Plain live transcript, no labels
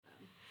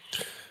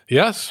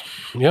Yes.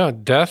 Yeah,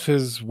 death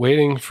is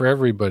waiting for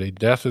everybody.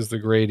 Death is the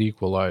great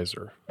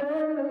equalizer.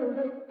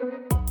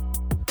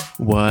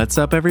 What's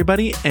up,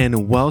 everybody,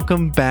 and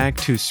welcome back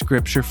to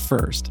Scripture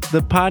First,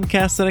 the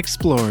podcast that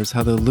explores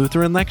how the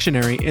Lutheran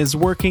lectionary is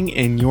working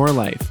in your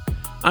life.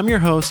 I'm your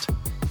host,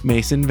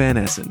 Mason Van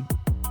Essen.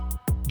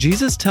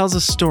 Jesus tells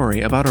a story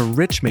about a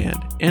rich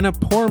man and a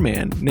poor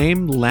man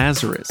named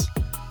Lazarus.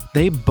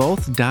 They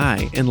both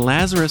die, and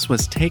Lazarus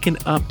was taken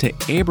up to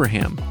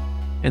Abraham,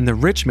 and the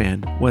rich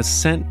man was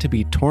sent to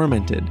be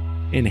tormented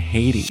in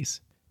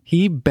Hades.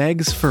 He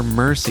begs for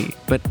mercy,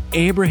 but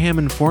Abraham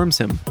informs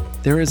him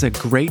there is a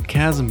great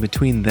chasm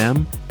between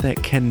them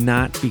that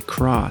cannot be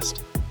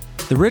crossed.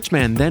 The rich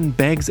man then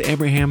begs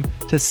Abraham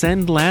to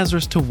send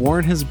Lazarus to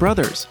warn his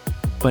brothers,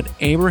 but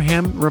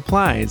Abraham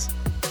replies,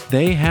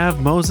 they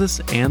have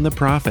Moses and the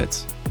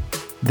prophets.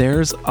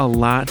 There's a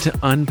lot to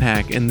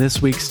unpack in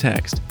this week's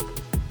text.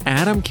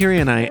 Adam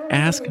Curie and I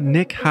ask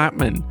Nick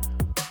Hopman,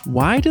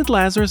 why did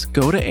Lazarus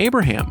go to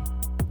Abraham?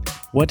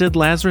 What did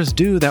Lazarus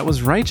do that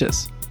was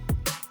righteous?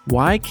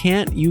 Why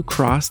can't you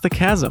cross the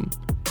chasm?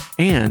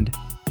 And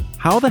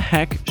how the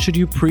heck should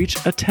you preach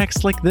a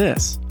text like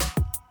this?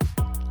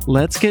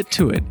 Let's get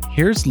to it.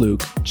 Here's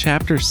Luke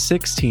chapter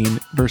 16,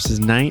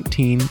 verses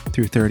 19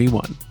 through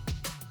 31.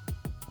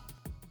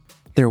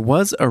 There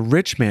was a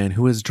rich man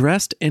who was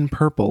dressed in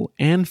purple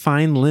and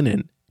fine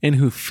linen, and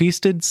who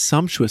feasted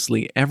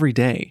sumptuously every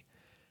day.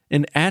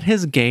 And at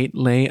his gate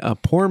lay a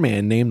poor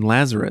man named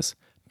Lazarus,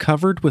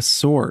 covered with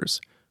sores,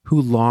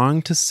 who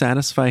longed to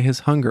satisfy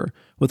his hunger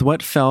with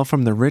what fell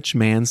from the rich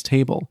man's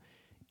table.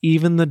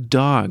 Even the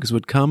dogs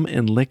would come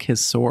and lick his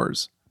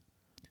sores.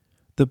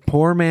 The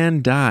poor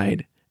man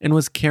died and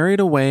was carried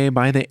away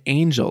by the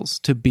angels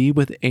to be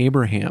with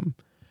Abraham.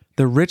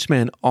 The rich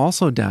man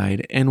also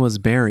died and was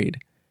buried.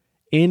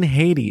 In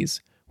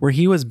Hades, where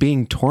he was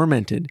being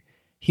tormented,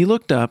 he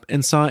looked up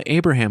and saw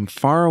Abraham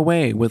far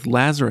away with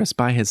Lazarus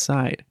by his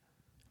side.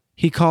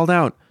 He called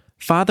out,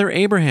 Father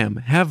Abraham,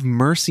 have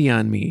mercy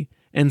on me,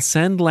 and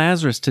send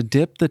Lazarus to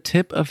dip the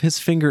tip of his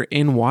finger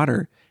in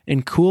water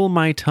and cool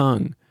my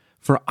tongue,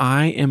 for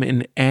I am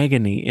in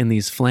agony in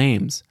these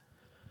flames.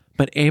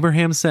 But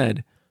Abraham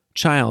said,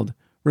 Child,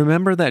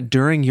 remember that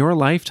during your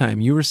lifetime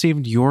you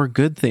received your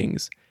good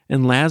things,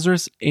 and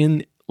Lazarus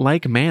in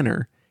like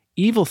manner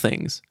evil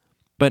things.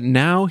 But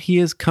now he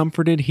is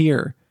comforted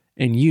here,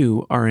 and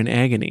you are in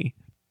agony.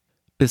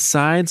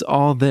 Besides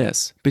all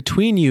this,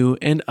 between you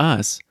and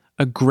us,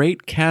 a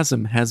great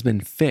chasm has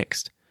been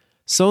fixed,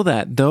 so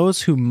that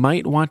those who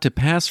might want to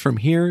pass from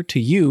here to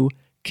you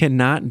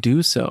cannot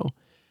do so,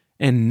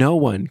 and no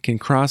one can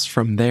cross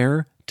from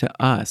there to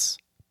us.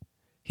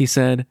 He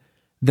said,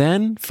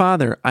 Then,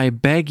 Father, I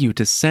beg you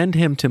to send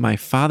him to my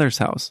father's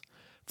house,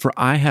 for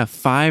I have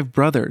 5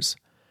 brothers,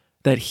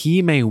 that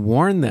he may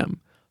warn them,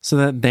 so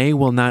that they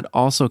will not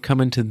also come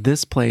into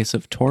this place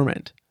of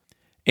torment.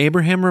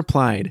 Abraham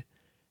replied,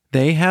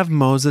 They have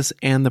Moses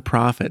and the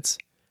prophets.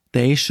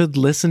 They should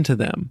listen to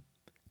them.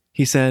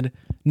 He said,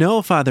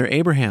 No, Father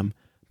Abraham,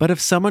 but if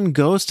someone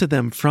goes to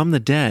them from the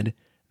dead,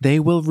 they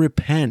will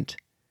repent.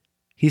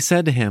 He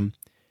said to him,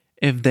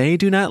 If they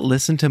do not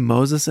listen to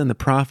Moses and the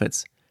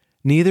prophets,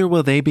 neither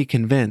will they be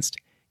convinced,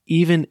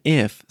 even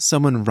if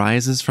someone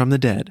rises from the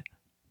dead.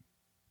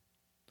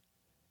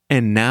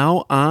 And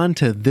now on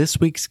to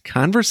this week's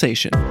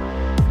conversation.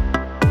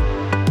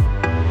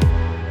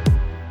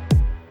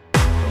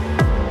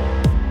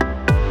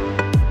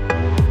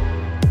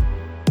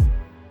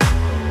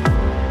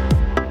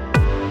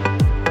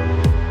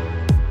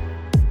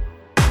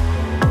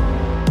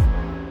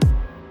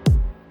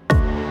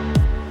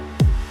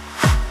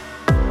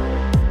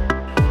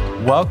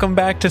 Welcome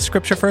back to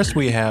Scripture First.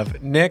 We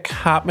have Nick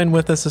Hopman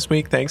with us this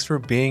week. Thanks for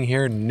being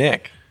here,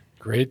 Nick.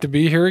 Great to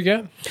be here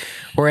again.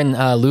 We're in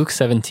Luke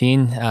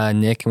 17,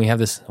 Nick, and we have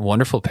this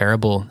wonderful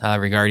parable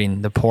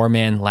regarding the poor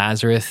man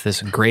Lazarus,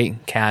 this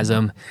great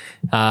chasm,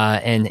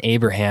 and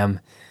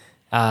Abraham.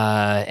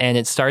 And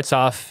it starts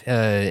off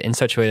in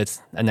such a way that's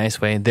a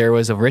nice way. There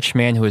was a rich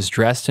man who was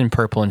dressed in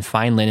purple and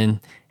fine linen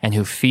and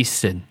who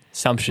feasted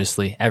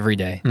sumptuously every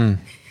day.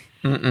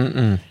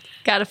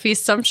 Gotta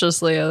feast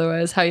sumptuously,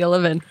 otherwise how you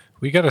living?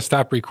 We got to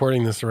stop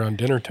recording this around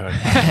dinner time.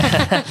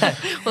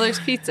 Well,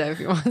 there's pizza if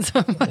you want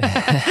some.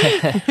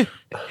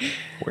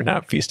 We're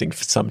not feasting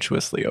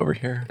sumptuously over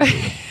here.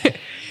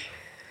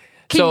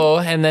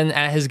 And then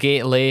at his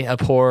gate lay a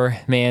poor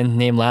man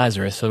named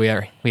Lazarus. So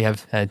we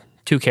have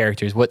 2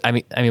 characters. I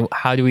mean,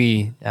 how do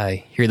we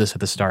hear this at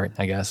the start?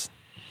 I guess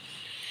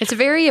It's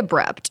very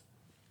abrupt.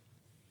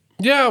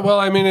 Yeah, well,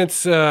 I mean,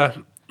 it's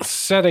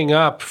setting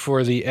up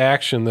for the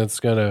action that's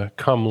going to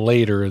come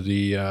later,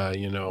 the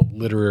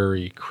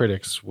literary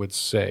critics would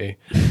say.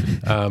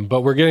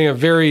 But we're getting a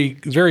very,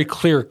 very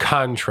clear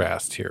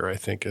contrast here, I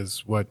think,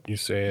 is what you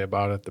say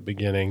about at the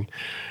beginning.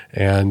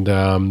 And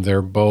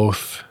they're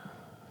both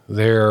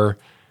there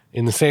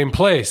in the same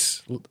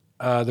place.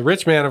 The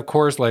rich man, of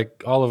course,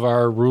 like all of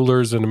our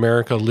rulers in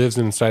America, lives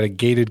inside a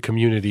gated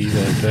community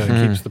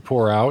that keeps the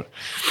poor out.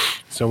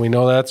 So we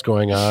know that's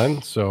going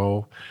on.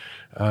 So,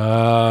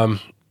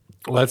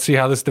 let's see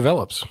how this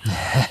develops.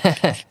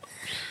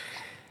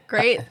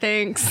 Great,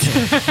 thanks.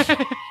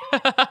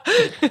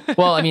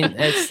 Well, I mean,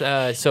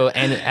 it's so,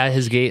 and at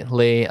his gate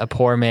lay a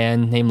poor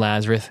man named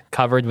Lazarus,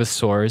 covered with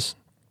sores,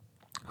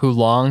 who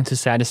longed to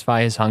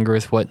satisfy his hunger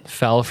with what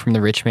fell from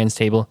the rich man's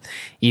table.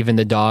 Even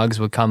the dogs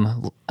would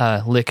come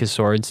lick his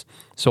sores.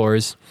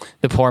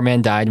 The poor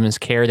man died and was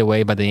carried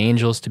away by the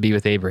angels to be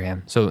with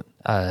Abraham. So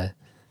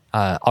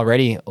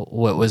already,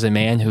 what was a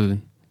man who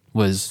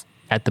was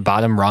at the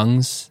bottom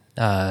rungs,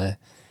 had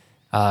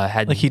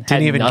Like he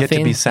didn't even get to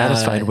nothing, be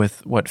satisfied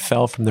with what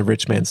fell from the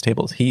rich man's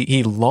tables.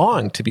 He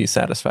longed to be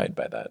satisfied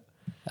by that.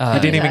 He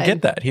didn't even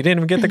get that. He didn't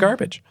even get the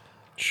garbage.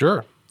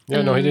 Sure.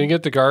 Yeah, no, he didn't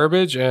get the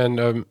garbage.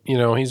 And,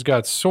 he's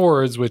got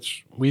swords,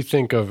 which we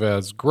think of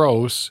as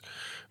gross,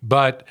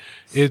 but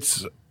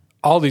it's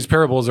all these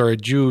parables are a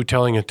Jew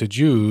telling it to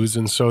Jews.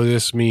 And so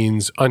this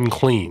means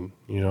unclean.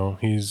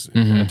 He's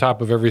on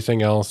top of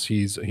everything else.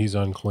 He's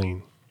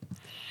unclean.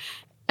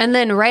 And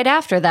then right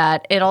after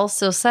that, it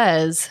also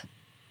says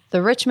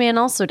the rich man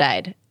also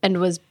died and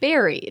was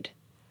buried.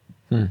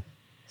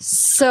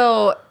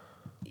 So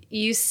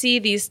you see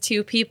these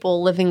two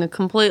people living a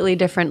completely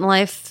different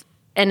life.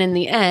 And in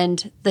the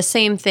end, the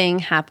same thing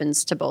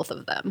happens to both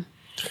of them.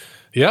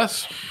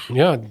 Yes.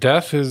 Yeah.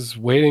 Death is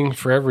waiting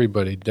for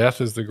everybody. Death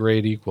is the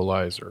great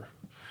equalizer.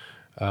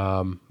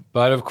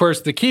 But of course,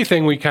 the key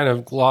thing we kind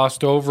of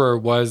glossed over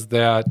was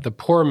that the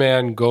poor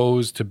man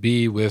goes to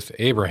be with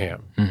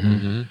Abraham.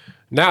 Mm-hmm.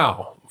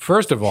 Now,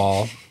 first of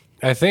all,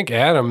 I think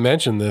Adam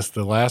mentioned this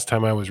the last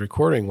time I was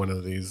recording one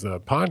of these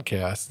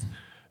podcasts.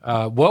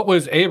 What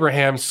was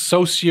Abraham's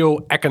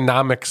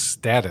socioeconomic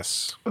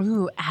status?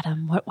 Ooh,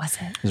 Adam, what was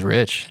it? He was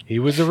rich. He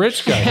was a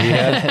rich guy.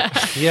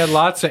 He had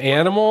lots of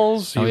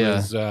animals. He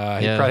yeah.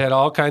 He probably had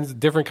all kinds of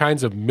different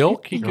kinds of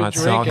milk he could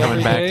It's drink all coming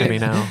every back day. to me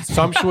now.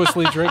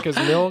 Sumptuously drink his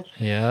milk.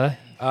 Yeah.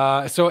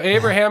 So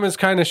Abraham is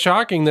kind of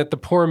shocking that the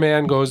poor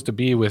man goes to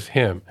be with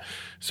him.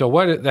 So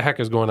what the heck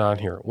is going on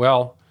here?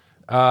 Well,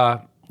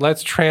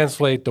 let's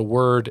translate the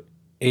word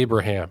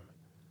Abraham.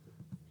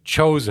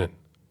 Chosen,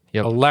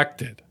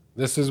 elected.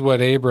 This is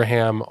what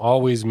Abraham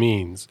always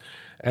means.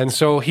 And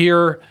so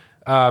here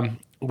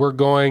we're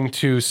going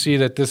to see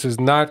that this is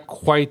not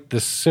quite the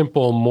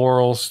simple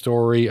moral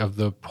story of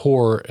the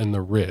poor and the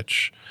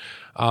rich.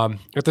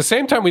 At the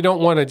same time, we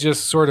don't want to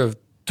just sort of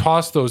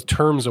toss those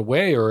terms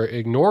away or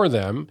ignore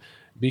them,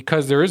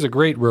 because there is a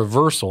great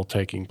reversal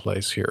taking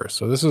place here.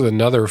 So this is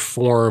another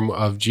form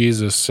of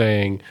Jesus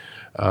saying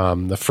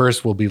the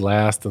first will be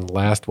last and the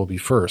last will be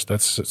first.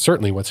 That's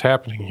certainly what's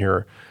happening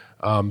here.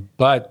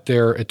 But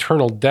their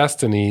eternal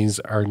destinies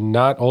are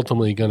not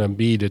ultimately going to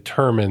be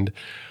determined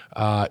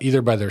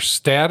either by their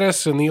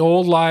status in the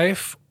old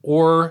life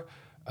or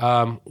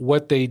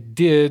what they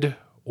did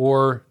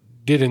or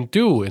didn't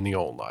do in the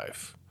old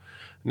life.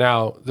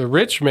 Now, the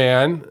rich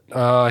man,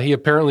 he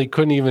apparently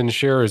couldn't even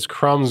share his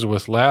crumbs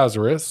with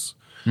Lazarus.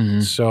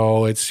 Mm-hmm.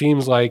 So it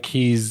seems like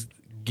he's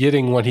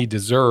getting what he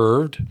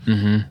deserved.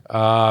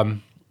 Mm-hmm.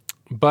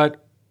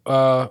 But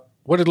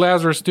what did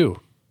Lazarus do?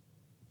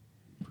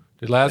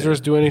 Did Lazarus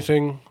do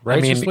anything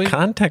righteously?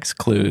 Context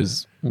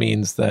clues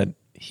means that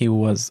he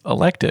was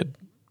elected.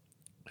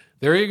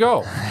 There you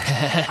go.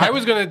 I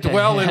was going to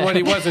dwell in what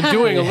he wasn't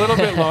doing a little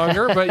bit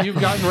longer, but you've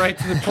gotten right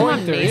to the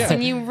point there.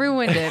 Mason, you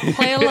ruined it.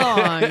 Play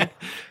along.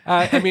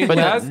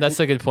 But that's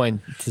a good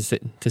point to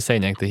say,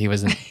 Nick, that he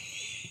wasn't.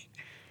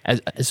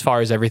 As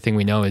far as everything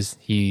we know is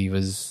he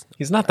was.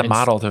 He's not the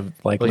model to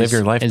live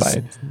your life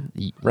by,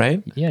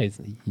 right? Yeah, he's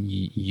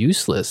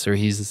useless, or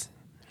he's just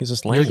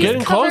You're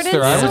getting close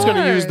there. I was going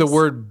to use the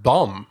word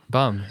bum.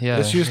 Bum, yeah.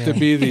 This used to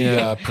be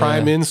the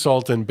prime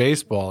insult in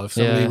baseball. If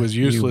somebody was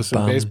useless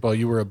in baseball,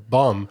 you were a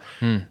bum.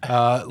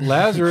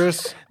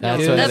 Lazarus.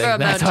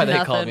 That's why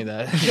they call me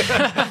that.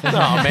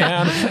 Oh,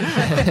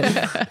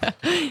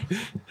 man.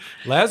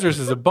 Lazarus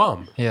is a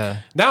bum.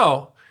 Yeah.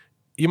 Now,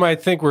 you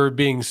might think we're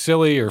being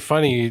silly or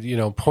funny,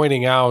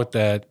 pointing out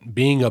that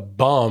being a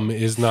bum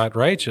is not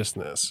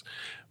righteousness.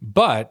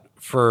 But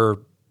for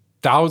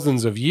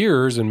thousands of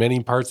years in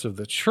many parts of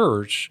the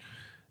church,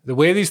 the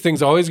way these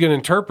things always get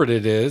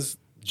interpreted is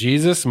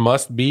Jesus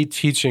must be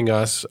teaching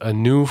us a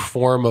new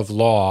form of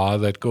law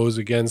that goes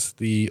against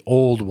the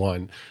old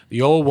one.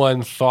 The old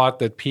one thought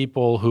that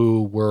people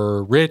who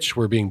were rich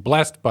were being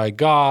blessed by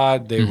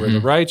God. They were the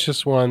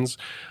righteous ones.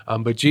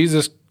 But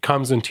Jesus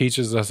comes and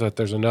teaches us that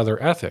there's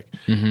another ethic.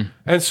 Mm-hmm.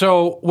 And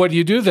so what do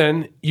you do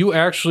then? You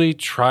actually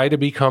try to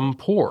become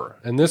poor.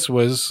 And this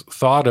was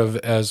thought of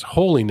as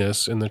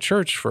holiness in the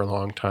church for a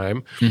long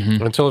time,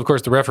 until, of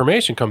course, the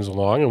Reformation comes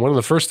along. And one of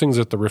the first things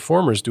that the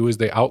reformers do is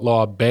they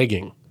outlaw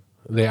begging.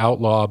 They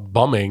outlaw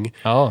bumming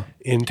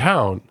in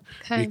town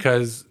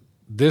because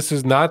this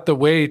is not the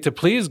way to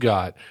please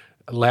God.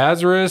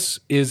 Lazarus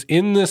is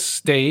in this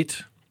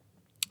state,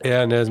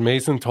 and as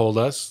Mason told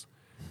us,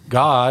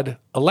 God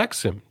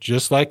elects him,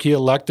 just like he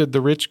elected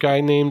the rich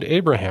guy named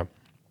Abraham.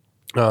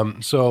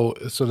 So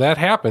that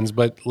happens,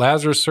 but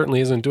Lazarus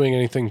certainly isn't doing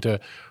anything to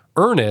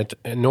earn it,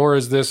 and nor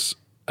is this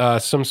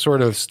some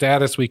sort of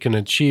status we can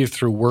achieve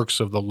through works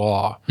of the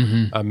law,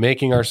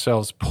 making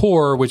ourselves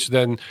poor, which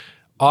then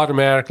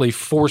automatically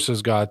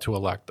forces God to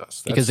elect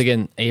us. Because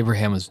again,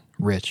 Abraham was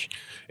rich.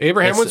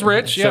 Abraham was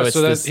rich, yeah.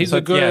 So he's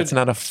a good. Yeah, it's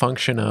not a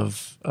function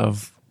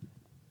of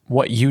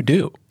what you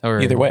do.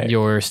 Or either way,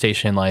 your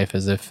station in life,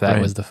 as if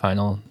that was the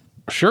final.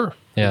 Sure.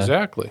 Yeah.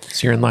 Exactly.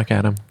 So you're in luck,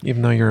 Adam,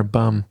 even though you're a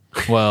bum.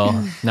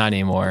 Well, not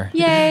anymore.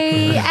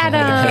 Yay,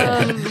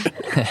 Adam.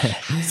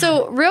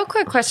 So real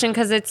quick question,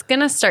 because it's going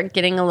to start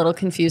getting a little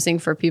confusing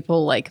for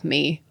people like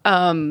me.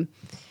 Can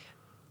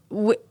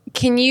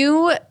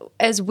you,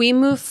 as we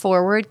move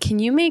forward, can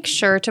you make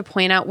sure to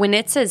point out when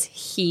it says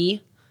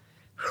he,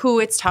 who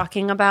it's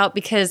talking about?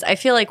 Because I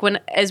feel like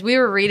as we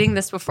were reading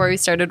this before we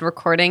started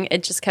recording,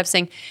 it just kept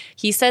saying,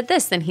 he said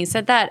this, then he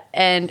said that.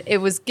 And it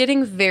was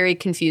getting very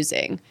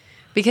confusing.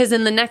 Because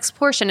in the next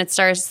portion, it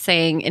starts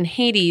saying in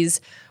Hades,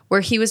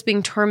 where he was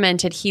being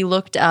tormented, he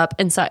looked up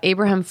and saw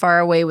Abraham far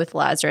away with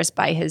Lazarus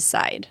by his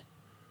side.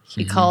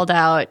 He called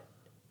out,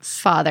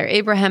 Father,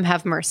 Abraham,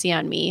 have mercy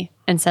on me,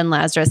 and send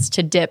Lazarus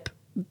to dip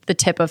the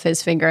tip of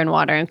his finger in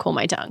water and cool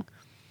my tongue.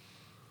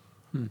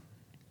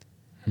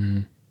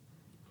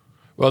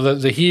 Well,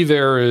 the he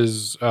there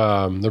is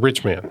the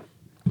rich man,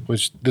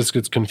 which this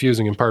gets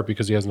confusing in part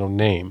because he has no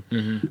name.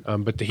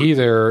 But the he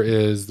there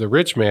is the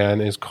rich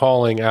man is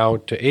calling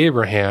out to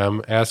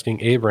Abraham,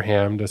 asking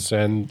Abraham to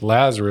send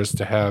Lazarus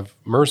to have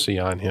mercy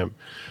on him.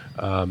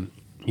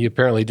 He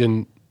apparently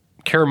didn't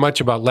care much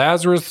about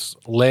Lazarus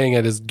laying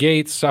at his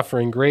gate,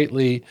 suffering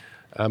greatly.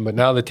 But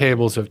now the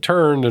tables have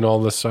turned, and all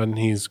of a sudden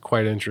he's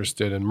quite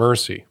interested in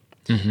mercy.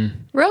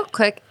 Real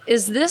quick,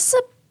 is this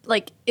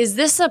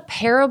a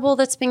parable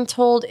that's being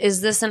told?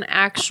 Is this an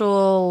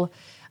actual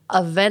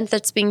event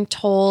that's being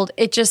told?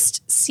 It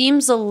just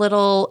seems a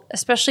little,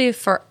 especially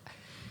for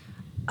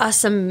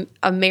us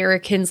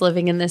Americans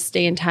living in this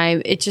day and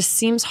time, it just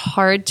seems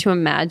hard to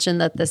imagine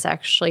that this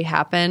actually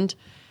happened.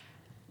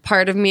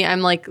 Part of me,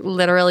 I'm like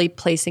literally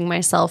placing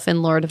myself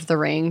in Lord of the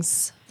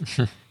Rings,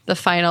 the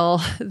final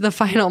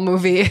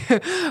movie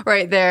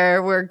right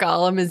there where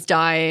Gollum is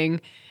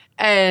dying,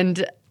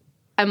 and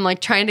I'm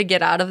like trying to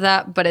get out of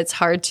that, but it's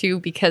hard to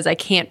because I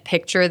can't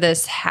picture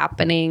this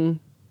happening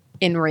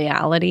in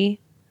reality.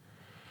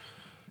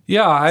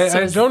 Yeah,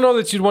 I don't know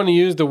that you'd want to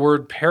use the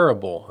word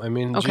parable. I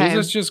mean,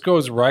 Jesus just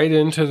goes right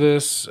into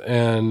this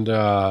and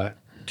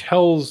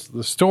tells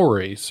the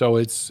story. So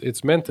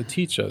it's meant to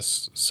teach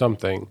us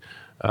something.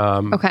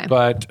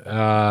 But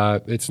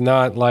it's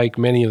not like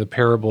many of the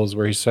parables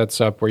where he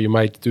sets up where you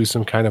might do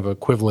some kind of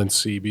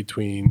equivalency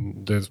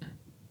between the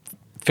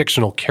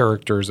fictional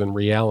characters and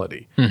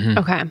reality.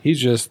 Okay. He's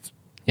just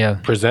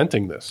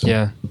presenting this.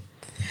 Yeah.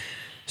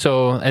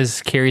 So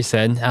as Carrie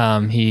said,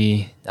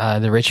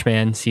 the rich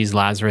man sees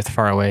Lazarus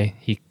far away.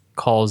 He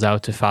calls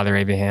out to Father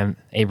Abraham,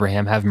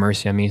 have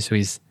mercy on me. So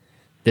he's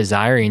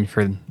desiring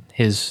for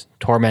his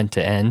torment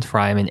to end, for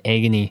I am in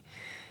agony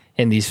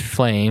in these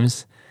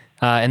flames.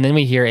 And then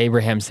we hear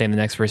Abraham say in the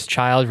next verse,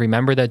 Child,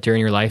 remember that during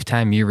your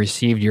lifetime you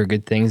received your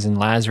good things, and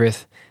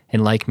Lazarus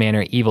in like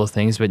manner evil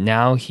things, but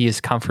now he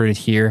is comforted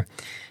here,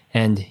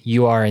 and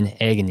you are in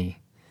agony.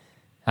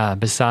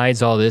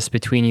 Besides all this,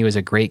 between you is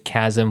a great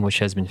chasm which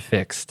has been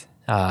fixed,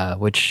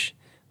 which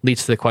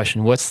leads to the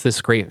question, what's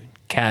this great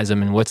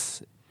chasm, and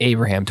what's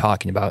Abraham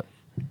talking about?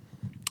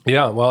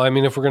 Yeah, well, I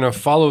mean, if we're going to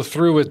follow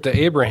through with the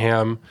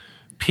Abraham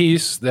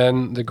piece,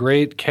 then the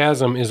great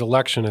chasm is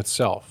election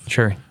itself.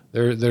 Sure.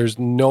 There's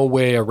no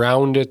way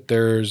around it.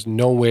 There's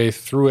no way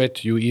through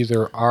it. You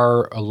either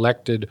are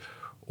elected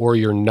or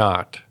you're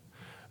not.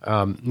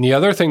 The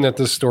other thing that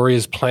this story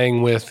is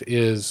playing with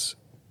is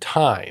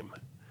time.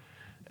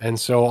 And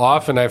so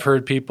often I've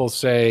heard people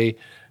say,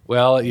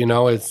 well, you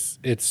know,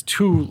 it's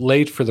too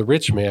late for the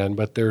rich man,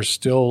 but there's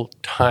still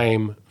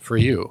time for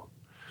you.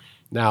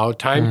 Now,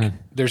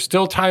 there's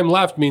still time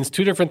left means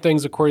two different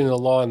things according to the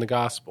law and the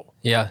gospel.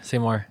 Yeah, say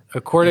more.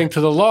 According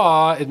to the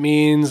law, it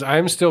means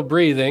I'm still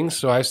breathing,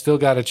 so I've still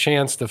got a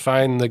chance to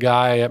find the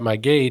guy at my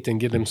gate and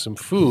get him some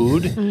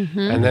food,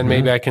 and then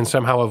maybe I can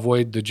somehow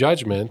avoid the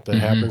judgment that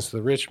happens to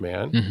the rich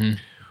man.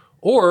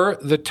 Or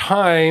the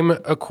time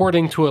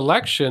according to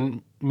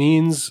election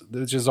means,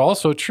 which is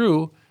also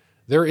true,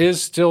 there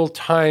is still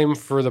time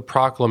for the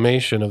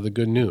proclamation of the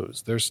good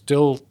news. There's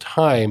still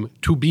time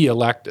to be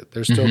elected.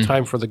 There's still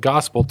time for the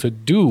gospel to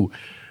do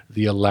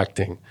the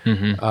electing.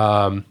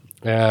 So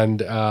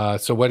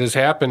what has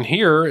happened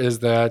here is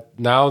that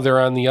now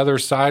they're on the other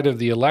side of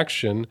the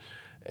election,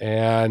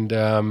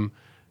 and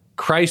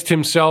Christ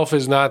himself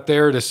is not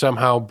there to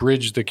somehow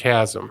bridge the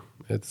chasm.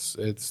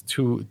 It's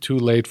too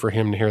late for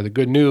him to hear the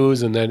good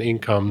news, and then in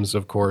comes,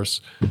 of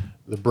course,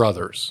 the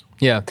brothers.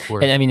 Yeah,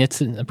 and I mean,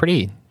 it's a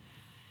pretty...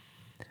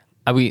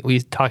 We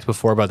talked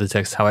before about the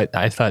text, how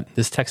I thought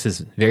this text is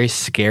very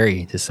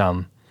scary to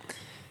some,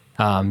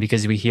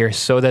 because we hear,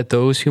 so that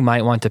those who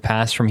might want to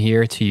pass from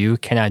here to you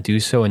cannot do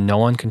so, and no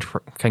one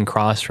can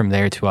cross from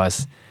there to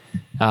us,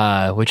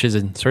 which is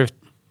a sort of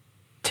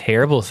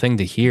terrible thing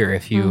to hear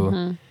if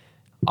you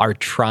are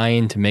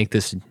trying to make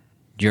this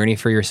journey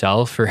for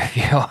yourself, or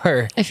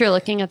if you're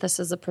looking at this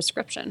as a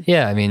prescription.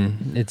 Yeah, I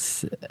mean,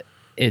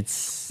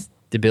 it's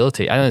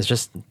debilitating. I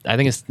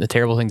think it's a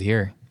terrible thing to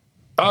hear.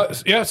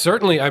 Yeah,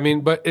 certainly. I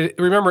mean, but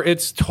remember,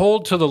 it's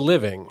told to the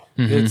living.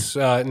 It's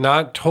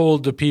not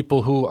told to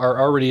people who are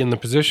already in the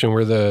position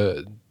where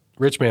the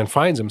rich man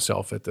finds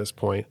himself at this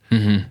point.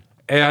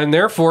 And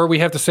therefore, we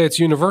have to say it's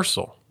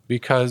universal,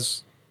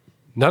 because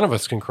none of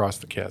us can cross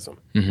the chasm.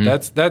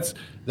 That's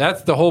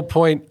the whole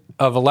point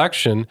of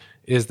election,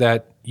 is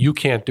that you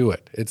can't do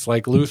it. It's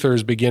like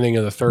Luther's beginning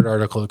of the third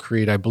article of the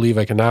Creed: I believe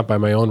I cannot by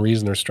my own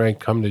reason or strength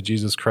come to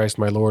Jesus Christ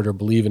my Lord, or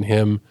believe in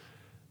him,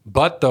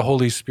 but the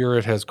Holy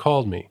Spirit has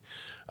called me.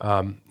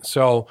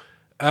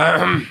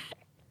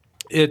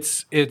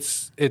 It's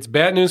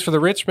bad news for the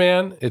rich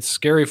man. It's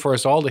scary for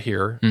us all to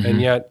hear, and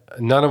yet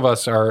none of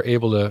us are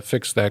able to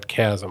fix that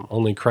chasm.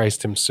 Only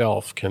Christ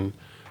himself can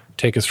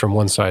take us from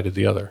one side to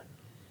the other.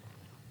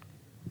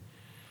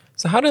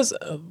 So how does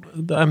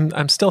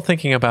I'm still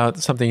thinking about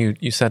something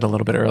you said a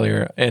little bit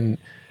earlier, and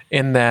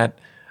in that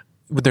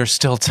there's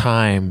still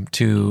time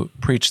to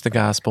preach the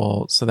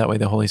gospel so that way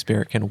the Holy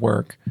Spirit can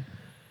work.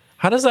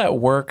 How does that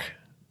work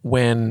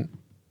when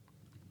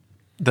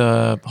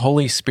the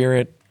Holy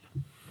Spirit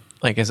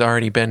has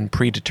already been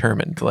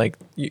predetermined? Like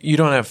you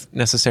don't have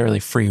necessarily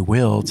free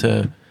will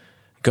to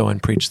go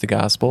and preach the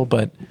gospel,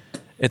 but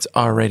it's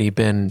already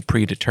been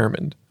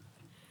predetermined.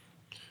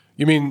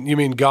 You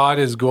mean God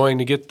is going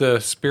to get the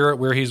Spirit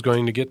where he's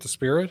going to get the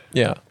Spirit?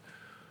 Yeah.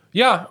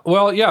 Yeah,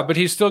 well, yeah, but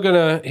he's still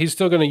gonna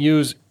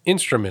use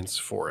instruments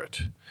for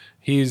it.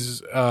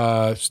 He's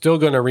still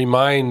gonna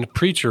remind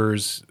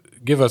preachers,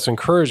 give us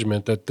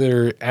encouragement that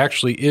there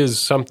actually is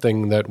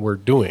something that we're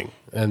doing,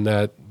 and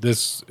that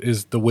this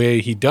is the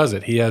way he does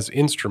it. He has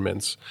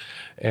instruments,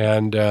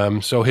 and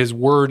so his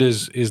word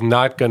is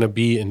not going to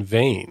be in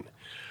vain.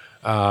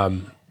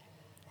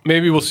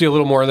 Maybe we'll see a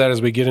little more of that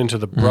as we get into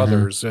the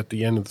brothers at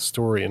the end of the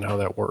story and how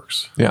that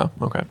works. Yeah.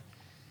 Okay.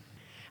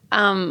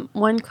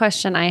 One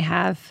question I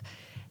have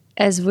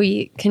as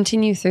we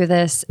continue through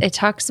this, it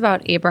talks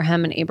about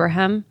Abraham and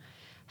Abraham.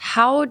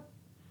 How,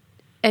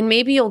 and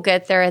maybe you'll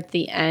get there at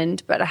the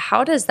end, but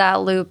how does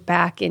that loop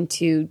back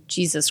into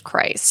Jesus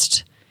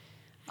Christ,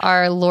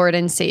 our Lord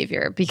and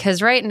Savior?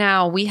 Because right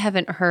now we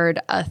haven't heard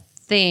a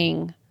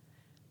thing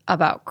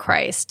about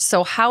Christ.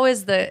 So how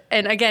is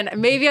and again,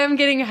 maybe I'm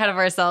getting ahead of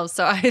ourselves,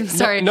 so I'm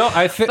sorry. No,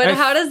 but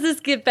how does this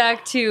get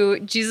back to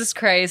Jesus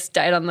Christ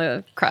died on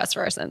the cross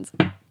for our sins?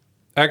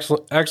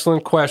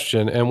 Excellent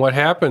question. And what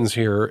happens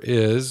here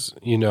is,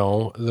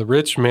 the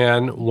rich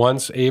man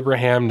wants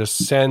Abraham to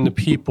send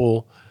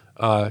people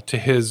to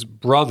his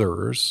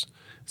brothers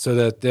so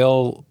that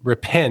they'll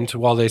repent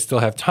while they still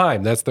have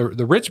time. That's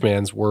the rich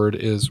man's word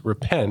is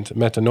repent,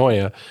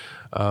 metanoia,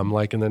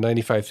 like in the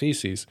 95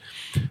 Theses.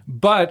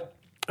 But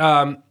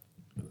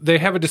they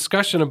have a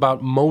discussion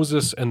about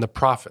Moses and the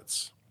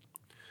prophets.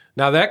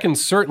 Now, that can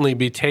certainly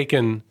be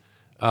taken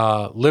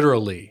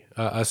literally.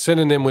 A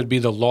synonym would be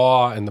the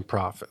law and the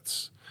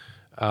prophets.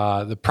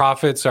 The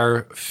prophets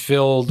are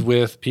filled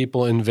with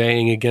people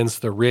inveighing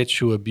against the rich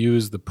who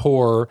abuse the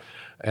poor.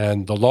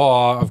 And the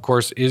law, of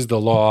course, is the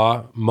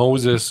law.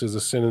 Moses is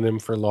a synonym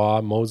for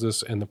law,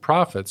 Moses and the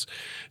prophets.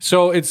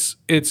 So it's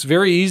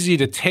very easy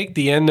to take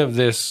the end of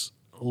this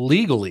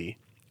legally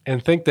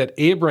and think that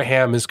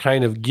Abraham is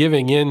kind of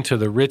giving in to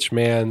the rich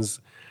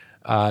man's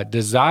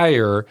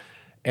desire.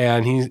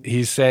 And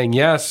he's saying,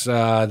 yes,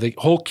 the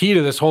whole key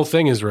to this whole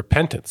thing is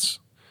repentance.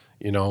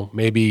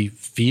 Maybe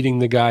feeding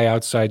the guy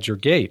outside your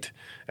gate.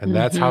 And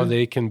that's how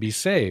they can be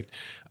saved.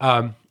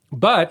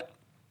 But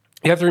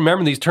you have to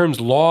remember these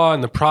terms, law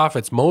and the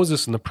prophets,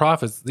 Moses and the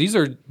prophets,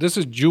 this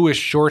is Jewish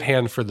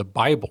shorthand for the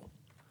Bible.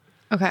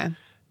 Okay.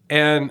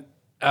 And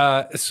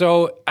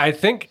so I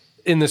think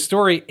in the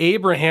story,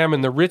 Abraham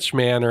and the rich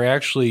man are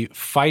actually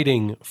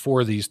fighting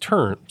for these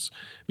terms,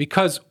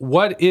 because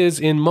what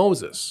is in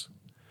Moses?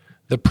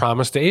 The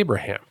promise to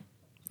Abraham.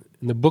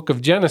 In the book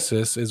of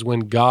Genesis is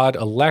when God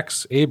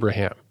elects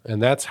Abraham,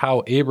 and that's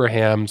how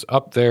Abraham's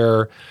up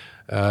there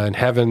in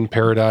heaven,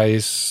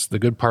 paradise, the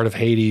good part of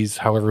Hades,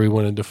 however we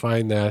want to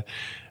define that,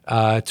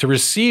 to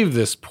receive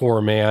this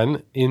poor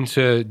man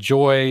into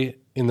joy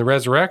in the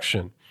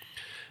resurrection.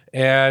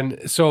 And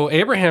so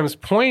Abraham's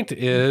point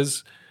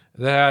is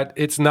that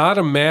it's not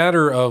a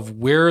matter of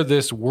where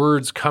this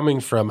word's coming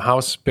from, how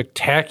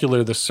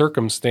spectacular the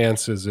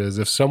circumstances is.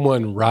 If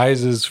someone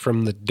rises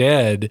from the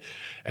dead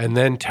and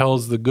then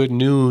tells the good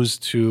news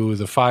to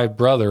the 5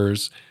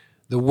 brothers,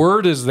 the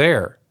word is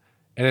there.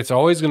 And it's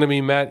always going to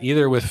be met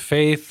either with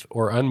faith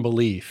or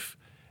unbelief.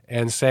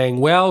 And saying,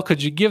 well,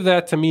 could you give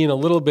that to me in a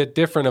little bit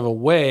different of a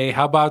way?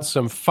 How about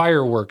some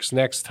fireworks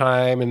next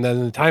time? And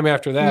then the time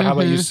after that, how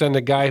about you send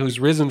a guy who's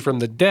risen from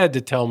the dead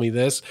to tell me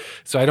this,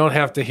 so I don't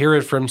have to hear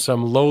it from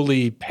some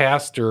lowly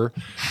pastor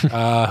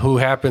who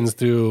happens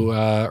to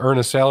earn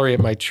a salary at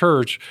my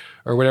church,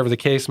 or whatever the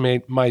case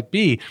might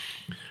be.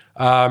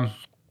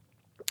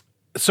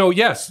 So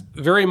yes,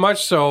 very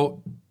much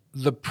so.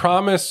 The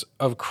promise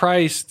of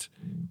Christ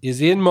is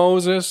in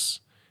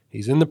Moses.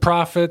 He's in the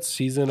prophets.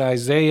 He's in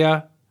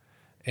Isaiah.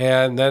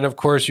 And then, of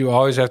course, you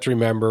always have to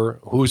remember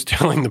who's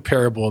telling the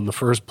parable in the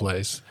first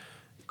place,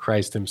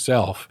 Christ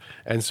himself.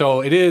 And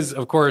so it is,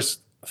 of course,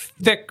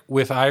 thick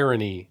with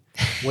irony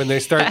when they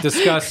start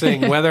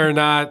discussing whether or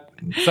not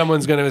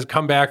someone's going to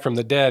come back from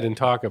the dead and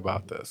talk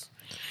about this.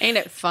 Ain't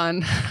it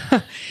fun?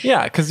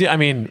 Yeah, because I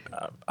mean,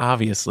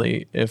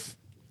 obviously, if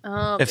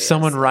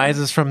someone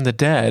rises from the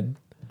dead,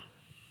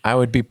 I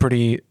would be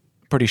pretty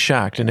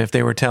shocked. And if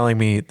they were telling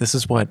me this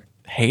is what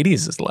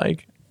Hades is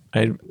like,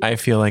 I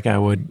feel like I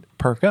would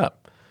perk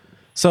up.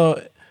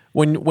 So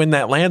when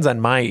that lands on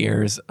my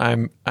ears,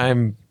 I'm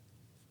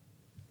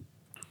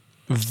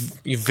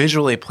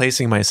visually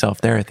placing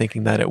myself there,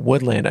 thinking that it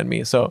would land on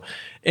me. So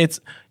it's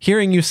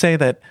hearing you say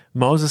that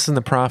Moses and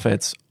the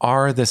prophets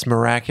are this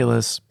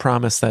miraculous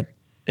promise that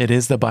it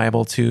is the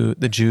Bible to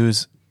the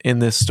Jews in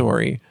this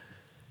story,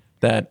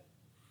 that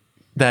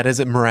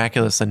isn't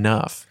miraculous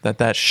enough,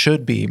 that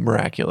should be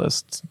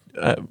miraculous,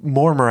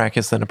 more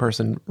miraculous than a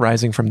person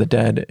rising from the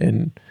dead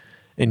and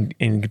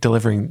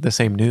delivering the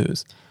same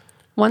news.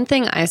 One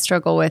thing I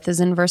struggle with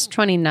is in verse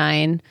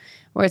 29,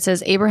 where it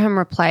says, Abraham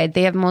replied,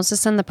 they have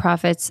Moses and the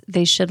prophets,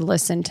 they should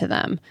listen to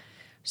them.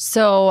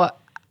 So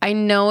I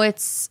know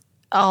it's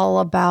all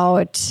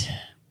about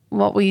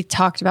what we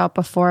talked about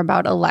before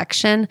about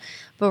election,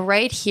 but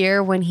right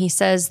here, when he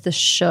says the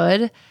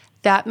should,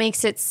 that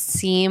makes it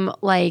seem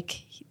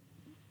like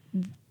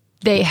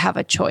they have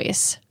a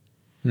choice.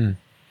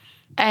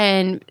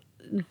 And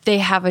they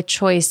have a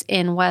choice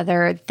in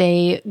whether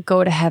they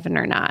go to heaven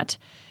or not.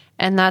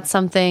 And that's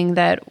something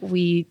that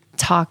we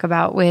talk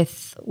about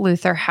with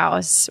Luther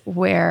House,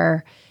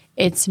 where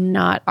it's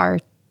not our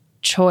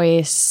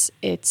choice,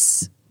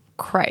 it's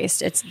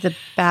Christ. It's the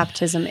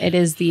baptism. It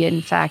is the,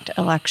 in fact,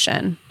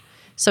 election.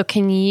 So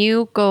can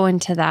you go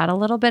into that a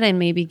little bit and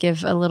maybe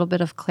give a little bit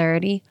of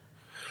clarity?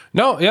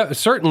 No, yeah,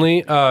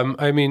 certainly.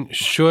 I mean,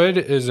 should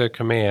is a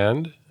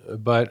command,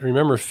 but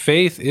remember,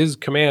 faith is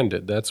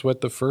commanded. That's what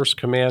the first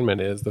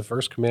commandment is. The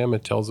first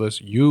commandment tells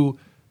us you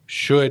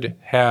should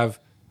have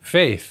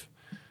faith.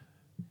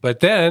 But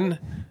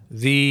then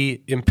the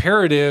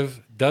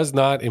imperative does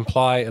not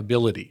imply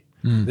ability.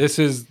 This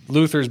is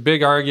Luther's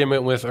big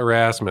argument with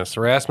Erasmus.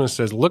 Erasmus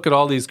says, look at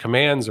all these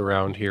commands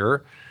around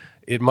here.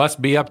 It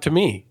must be up to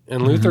me.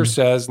 And Luther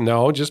says,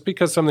 no, just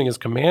because something is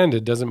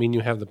commanded doesn't mean you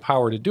have the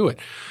power to do it.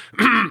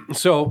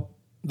 So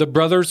the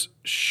brothers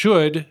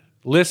should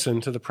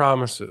listen to the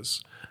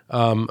promises.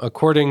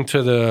 According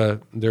to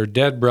their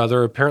dead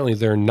brother, apparently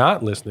they're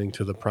not listening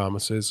to the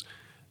promises,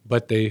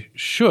 but they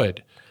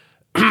should.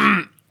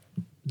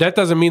 That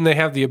doesn't mean they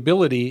have the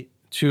ability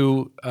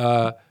to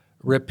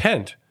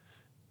repent.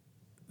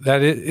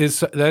 That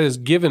is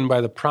given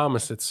by the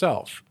promise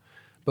itself.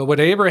 But what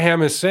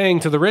Abraham is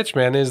saying to the rich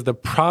man is the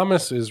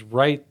promise is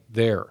right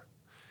there.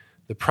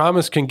 The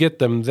promise can get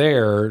them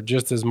there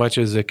just as much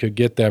as it could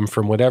get them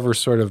from whatever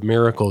sort of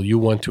miracle you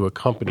want to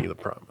accompany the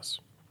promise.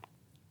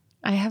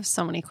 I have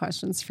so many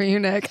questions for you,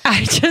 Nick.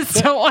 I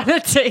just don't want to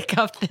take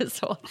up this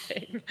whole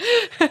thing.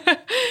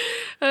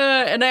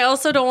 And I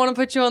also don't want to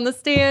put you on the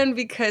stand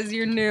because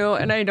you're new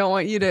and I don't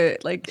want you to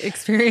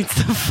experience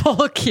the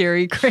full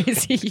Curie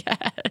crazy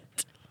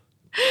yet.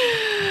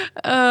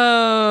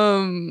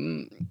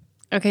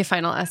 Okay,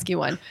 fine. I'll ask you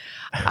one.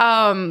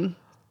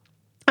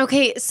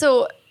 Okay,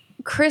 so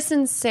Chris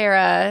and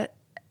Sarah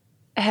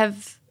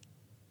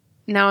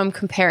now I'm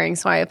comparing,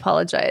 so I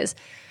apologize.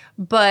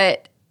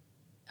 But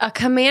a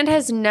command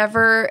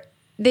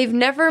they've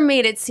never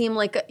made it seem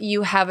like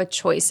you have a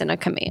choice in a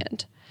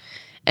command.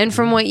 And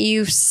from what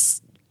you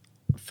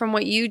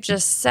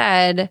just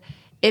said,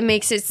 it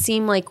makes it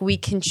seem like we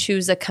can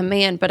choose a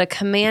command, but a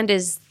command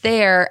is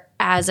there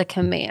as a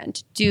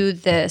command. Do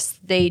this,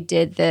 they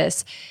did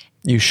this.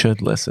 You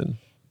should listen.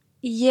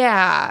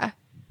 Yeah.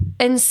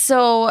 And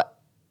so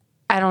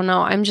I don't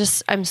know.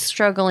 I'm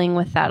struggling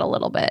with that a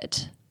little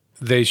bit.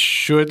 They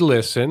should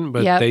listen,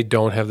 but they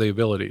don't have the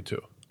ability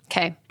to.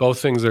 Okay. Both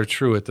things are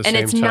true at the same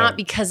time. And it's not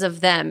because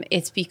of them.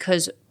 It's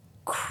because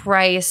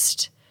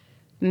Christ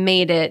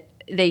made it.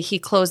 He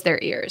closed their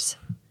ears.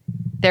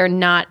 They're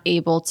not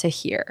able to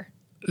hear.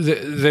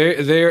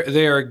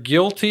 They are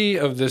guilty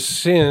of the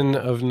sin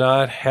of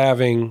not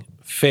having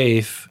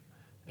faith,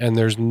 and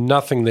there's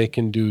nothing they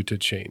can do to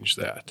change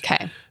that.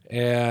 Okay.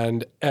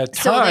 And at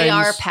times... So they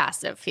are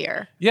passive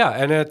here. Yeah,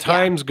 and at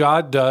times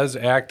God does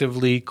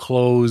actively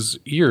close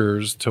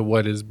ears to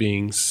what is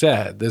being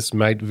said. This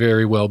might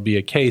very well be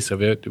a case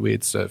of it.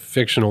 It's a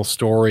fictional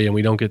story, and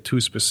we don't get too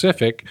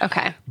specific.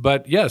 Okay.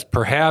 But yes,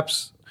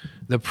 perhaps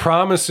the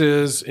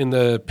promises in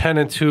the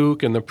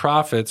Pentateuch and the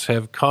prophets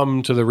have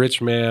come to the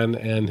rich man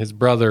and his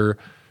brother,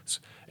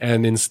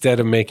 and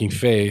instead of making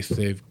faith,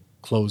 they've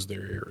closed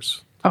their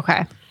ears.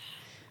 Okay.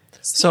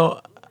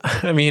 So,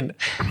 I mean,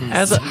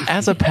 as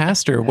a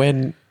pastor,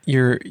 when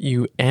you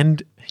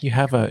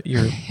have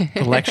your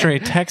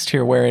lectionary text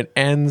here where it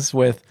ends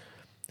with,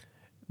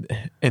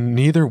 and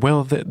neither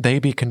will they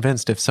be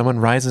convinced if someone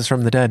rises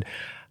from the dead,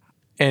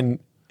 and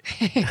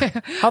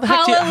how the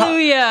heck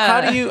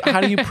Hallelujah.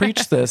 how do you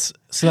preach this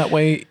so that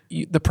way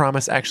the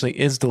promise actually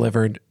is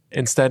delivered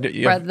instead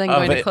Rather than of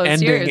going to it close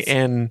ending yours.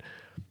 in,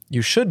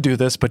 you should do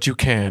this, but you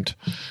can't.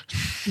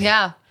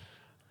 Yeah.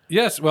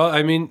 Yes, well,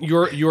 I mean,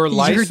 you're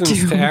licensed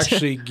to doomed.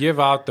 actually give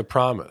out the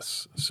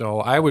promise. So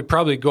I would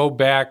probably go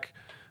back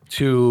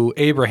to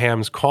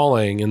Abraham's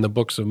calling in the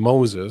books of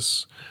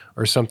Moses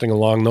or something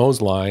along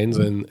those lines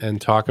and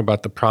talk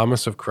about the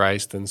promise of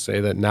Christ and say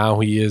that now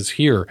he is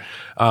here.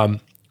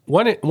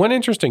 One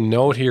interesting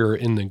note here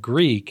in the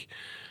Greek,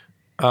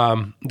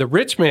 the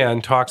rich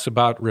man talks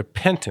about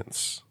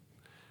repentance,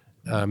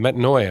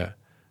 metanoia.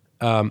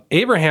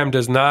 Abraham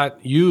does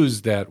not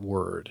use that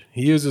word.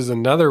 He uses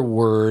another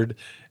word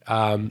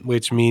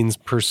which means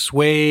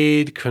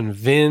persuade,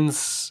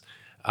 convince.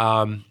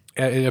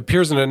 It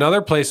appears in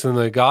another place in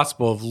the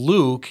Gospel of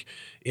Luke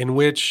in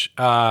which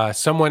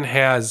someone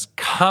has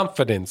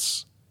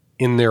confidence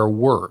in their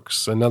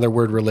works, another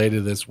word related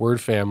to this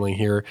word family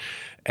here.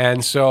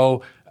 And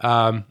so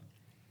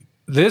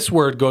this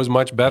word goes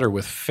much better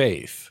with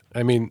faith.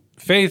 I mean,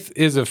 faith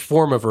is a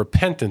form of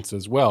repentance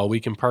as well.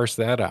 We can parse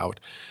that out.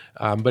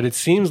 But it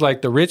seems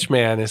like the rich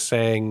man is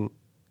saying,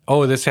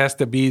 oh, this has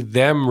to be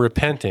them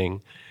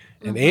repenting.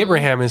 And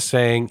Abraham is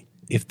saying,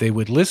 if they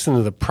would listen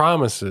to the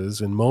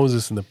promises in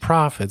Moses and the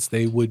prophets,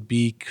 they would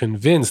be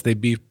convinced, they'd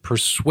be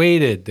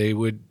persuaded, they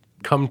would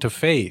come to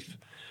faith.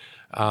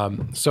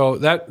 So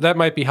that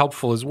might be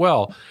helpful as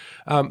well.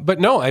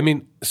 But no, I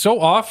mean, so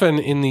often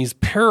in these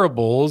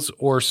parables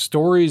or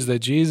stories that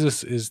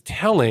Jesus is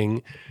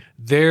telling,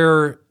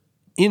 they're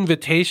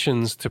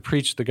invitations to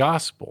preach the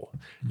gospel.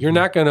 You're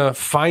not going to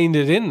find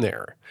it in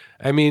there.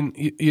 I mean,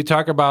 you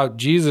talk about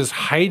Jesus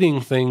hiding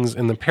things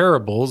in the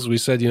parables. We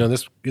said,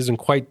 this isn't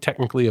quite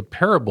technically a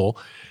parable,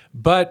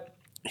 but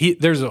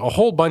there's a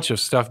whole bunch of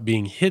stuff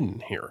being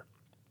hidden here.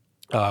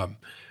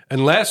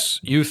 Unless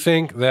you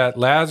think that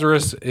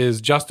Lazarus is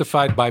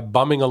justified by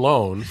bumming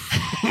alone,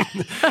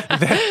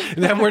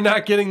 then we're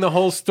not getting the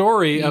whole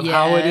story of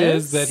how it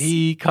is that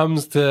he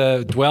comes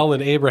to dwell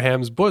in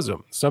Abraham's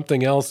bosom.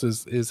 Something else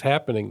is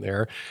happening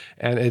there,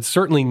 and it's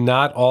certainly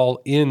not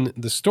all in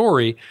the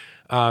story.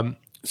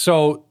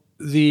 So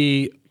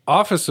the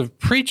office of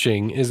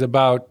preaching is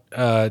about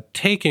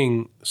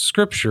taking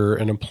Scripture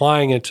and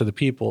applying it to the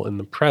people in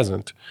the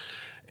present.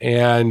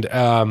 And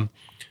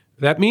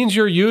that means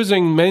you're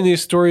using many of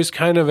these stories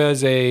kind of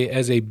as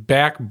a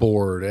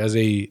backboard, as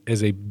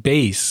a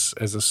base,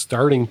 as a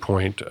starting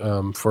point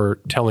for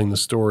telling the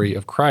story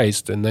of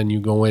Christ. And then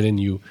you go in and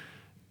you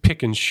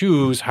pick and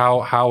choose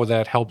how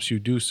that helps you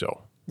do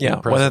so. Yeah,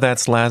 whether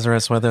that's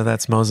Lazarus, whether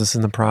that's Moses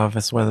and the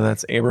prophets, whether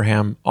that's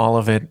Abraham, all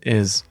of it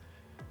is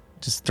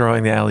just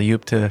throwing the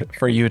alley-oop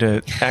for you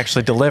to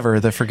actually deliver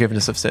the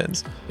forgiveness of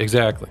sins.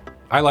 Exactly.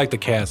 I like the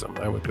chasm.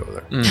 I would go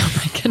there. Oh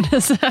my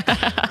goodness.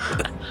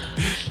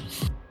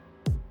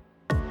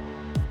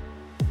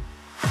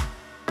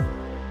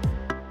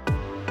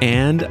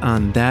 And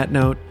on that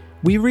note,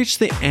 we reached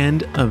the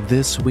end of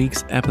this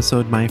week's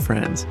episode, my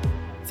friends.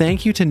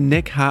 Thank you to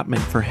Nick Hopman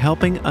for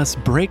helping us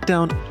break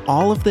down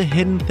all of the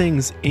hidden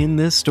things in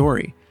this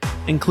story,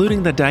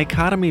 including the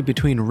dichotomy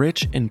between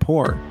rich and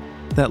poor,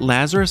 that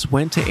Lazarus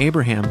went to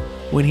Abraham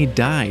when he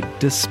died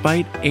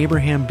despite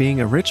Abraham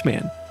being a rich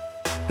man,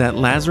 that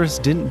Lazarus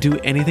didn't do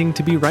anything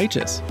to be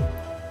righteous,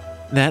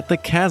 that the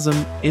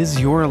chasm is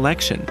your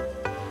election,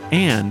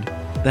 and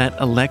that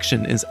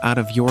election is out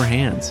of your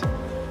hands.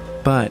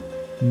 But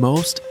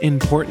most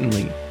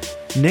importantly,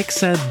 Nick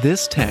said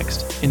this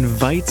text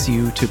invites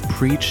you to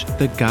preach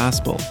the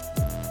gospel.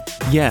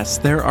 Yes,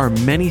 there are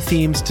many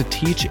themes to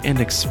teach and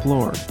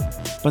explore,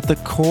 but the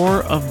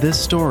core of this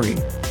story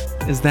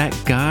is that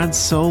God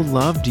so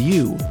loved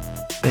you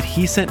that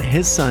he sent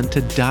his son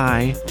to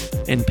die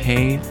and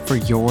pay for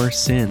your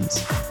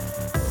sins.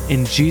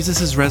 In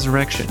Jesus'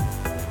 resurrection,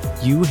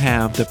 you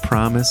have the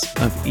promise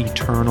of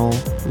eternal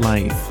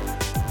life.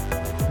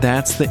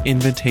 That's the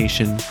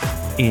invitation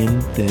in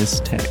this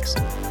text.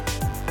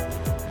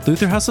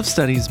 Luther House of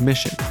Study's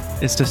mission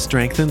is to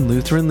strengthen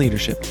Lutheran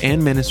leadership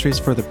and ministries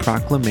for the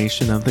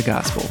proclamation of the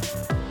gospel.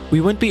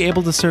 We wouldn't be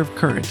able to serve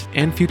current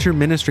and future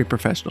ministry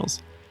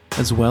professionals,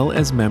 as well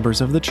as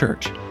members of the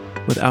church,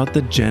 without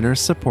the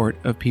generous support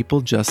of people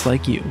just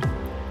like you.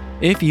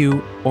 If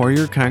you or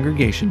your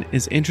congregation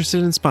is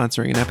interested in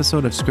sponsoring an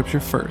episode of Scripture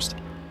First,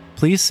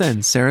 please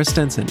send Sarah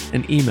Stenson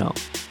an email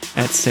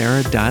at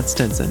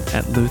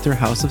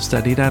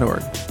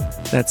sarah.stenson@lutherhouseofstudy.org.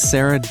 That's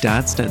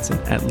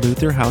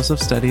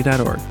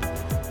sarah.stenson@lutherhouseofstudy.org.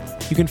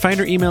 You can find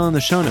her email in the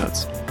show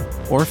notes,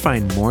 or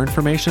find more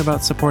information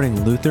about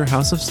supporting Luther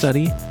House of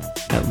Study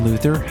at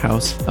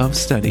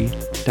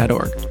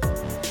lutherhouseofstudy.org.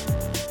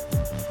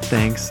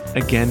 Thanks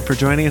again for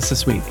joining us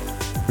this week.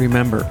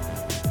 Remember,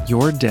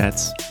 your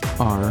debts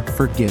are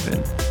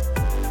forgiven.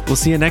 We'll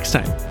see you next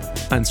time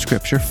on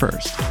Scripture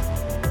First.